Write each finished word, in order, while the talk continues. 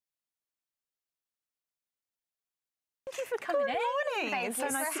for coming in. Good morning. It's so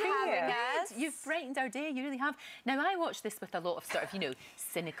nice to be here. You've brightened our day, you really have. Now, I watched this with a lot of sort of, you know,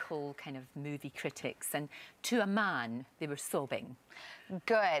 cynical kind of movie critics, and to a man, they were sobbing.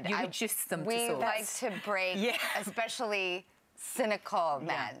 Good. You reduced them to We sobs. like to break, especially cynical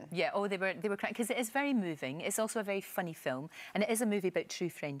men. Yeah, oh, they were crying, because it is very moving. It's also a very funny film, and it is a movie about true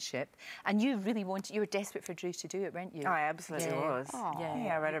friendship. And you really wanted, you were desperate for Drew to do it, weren't you? I absolutely was.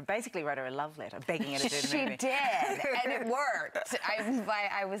 Yeah, I basically wrote her a love letter, begging her to do the movie. She did, and it worked.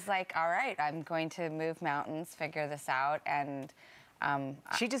 I was like, all right, I'm going to move mountains, figure this out, and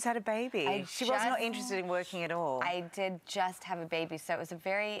she just had a baby. She was not interested in working at all. I did just have a baby, so it was a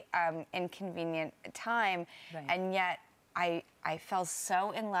very inconvenient time, and yet I fell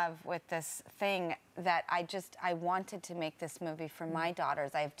so in love with this thing that I wanted to make this movie for my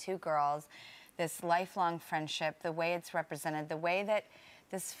daughters. I have 2 girls, this lifelong friendship, the way it's represented, the way that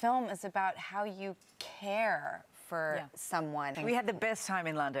this film is about how you care for someone. We had the best time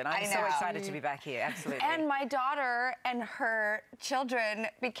in London. I'm so excited to be back here, absolutely. And my daughter and her children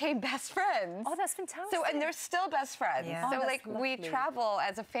became best friends. Oh, that's fantastic. So, and they're still best friends. Yeah. So, Oh, like, we travel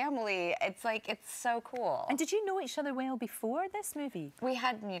as a family. It's like, it's so cool. And did you know each other well before this movie? We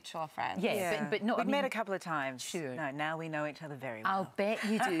had mutual friends. Yeah, but not... We've met a couple of times. Sure. No, now we know each other very well. I'll bet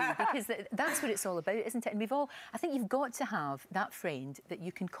you do, because that's what it's all about, isn't it? And we've all... I think you've got to have that friend that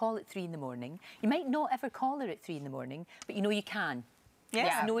you can call at 3 in the morning. You might not ever call her at 3 in the morning, but you know you can.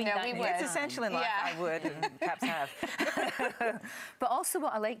 Yeah, knowing that we would. It's essential in life. I would, and perhaps have. But also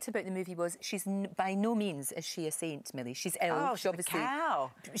what I liked about the movie was she's by no means is she a saint, Millie. She's ill. Oh, she's obviously a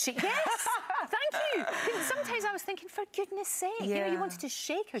cow. Yes, thank you. Sometimes I was thinking, for goodness sake, you know, you wanted to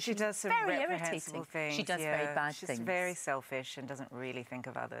shake her. She does some very reprehensible irritating things. She does very bad things. She's very selfish and doesn't really think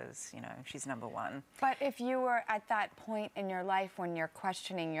of others. You know, she's number one. But if you were at that point in your life when you're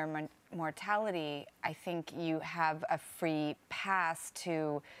questioning your mortality, I think you have a free pass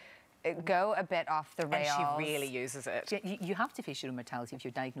to go a bit off the rails. And she really uses it. You have to face your own mortality if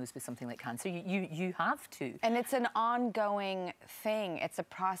you're diagnosed with something like cancer. You have to. And it's an ongoing thing. It's a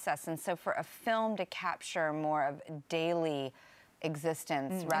process. And so for a film to capture more of daily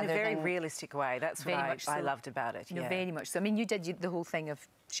existence rather than... In a very realistic way. That's what I loved about it. No, very much so. I mean, you did the whole thing of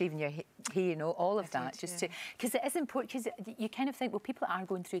shaving your hair, you know, all of that, just to... Because it is important, because you kind of think, well, people are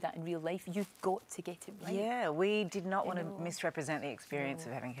going through that in real life. You've got to get it right. Yeah, we did not want to misrepresent the experience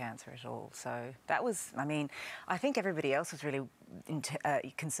of having cancer at all. So that was, I mean, I think everybody else was really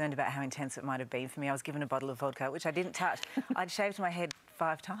concerned about how intense it might have been for me. I was given a bottle of vodka, which I didn't touch. I'd shaved my head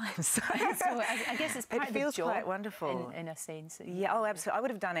 5 times. So I guess it's part of the job. It feels quite wonderful. In a sense. Yeah, oh, absolutely. I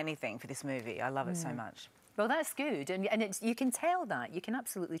would have done anything for this movie. I love it so much. Well, that's good, and you can tell that. You can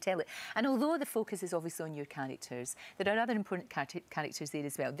absolutely tell it. And although the focus is obviously on your characters, there are other important characters there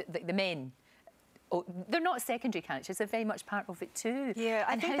as well. The men, they're not secondary characters, they're very much part of it too. Yeah,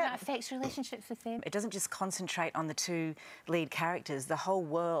 I think that affects relationships with them. It doesn't just concentrate on the 2 lead characters. The whole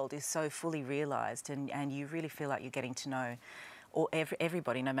world is so fully realised, and you really feel like you're getting to know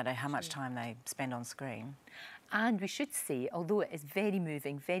everybody, no matter how much time they spend on screen. And we should say, although it is very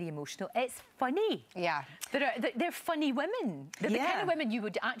moving, very emotional, it's funny. Yeah. They're funny women. They're the kind of women you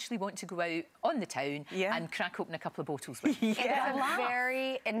would actually want to go out on the town and crack open a couple of bottles with. It's a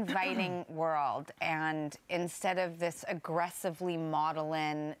very inviting world, and instead of this aggressively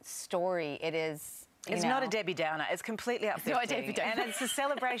maudlin story, it is... It's not a Debbie Downer. It's completely uplifting. It's not a Debbie Downer. And it's a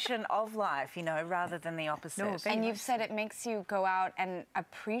celebration of life, you know, rather than the opposite. No, and you've said it makes you go out and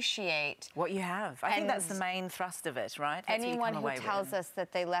appreciate what you have. I think that's the main thrust of it, right? That's anyone who tells us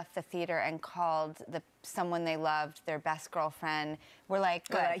that they left the theatre and called someone they loved their best girlfriend, we're like,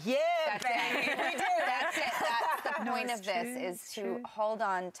 good. Yeah, that's it. We do. That's it. That's the point of this, is to hold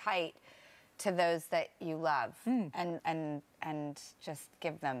on tight to those that you love and just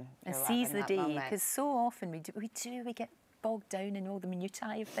give them your love seize in the that day, moment. because so often we get bogged down in all the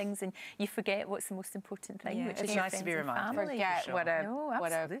minutiae of things, and you forget what's the most important thing, which is it's your nice to be friends and reminded. family. Forget sure.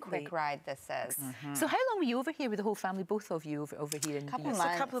 what a quick ride this is. So how long were you over here with the whole family, both of you over here in the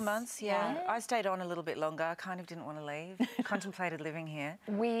UK? A couple of months, yeah. I stayed on a little bit longer. I kind of didn't want to leave. Contemplated living here.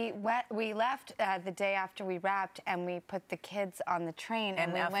 We left the day after we wrapped, and we put the kids on the train.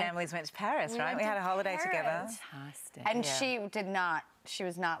 And our families went to Paris, right? We had a holiday together. Fantastic. And she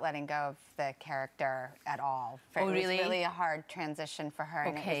was not letting go of the character at all. Oh, really? It was really a hard transition for her,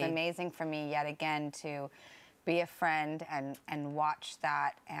 and it was amazing for me yet again to be a friend and watch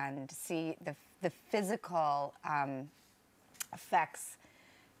that and see the physical effects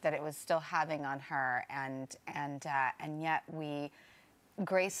that it was still having on her, and yet we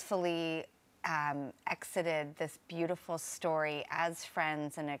gracefully exited this beautiful story as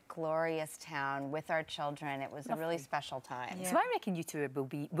friends in a glorious town with our children. It was a really special time. Yeah. So I reckon you two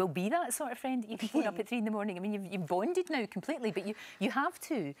will be that sort of friend that you can phone up at 3 in the morning. I mean, you've bonded now completely, but you have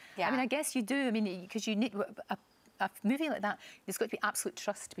to. Yeah. I mean, I guess you do. I mean, because you need a movie like that, there's got to be absolute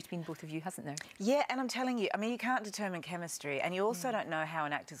trust between both of you, hasn't there? Yeah, and I'm telling you, I mean, you can't determine chemistry, and you also don't know how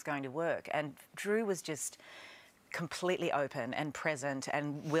an actor's going to work. And Drew was just completely open and present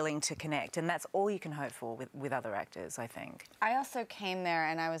and willing to connect, and that's all you can hope for with other actors, I think. I also came there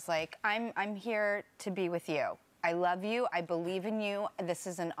and I was like, I'm here to be with you. I love you, I believe in you, this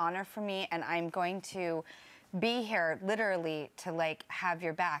is an honor for me, and I'm going to be here literally to like have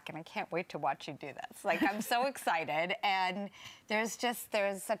your back, and I can't wait to watch you do this. Like, I'm so excited, and there's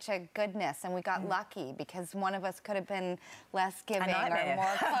such a goodness, and we got lucky because one of us could have been less giving or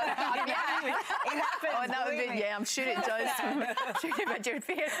more close up. Yeah. Oh, that would be, yeah, I'm sure it does. I'm sure you've had your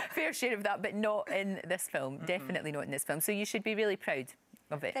fair share of that, but not in this film. Definitely not in this film. So you should be really proud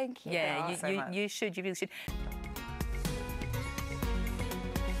of it. Thank you. Yeah, so much. you should. You really should.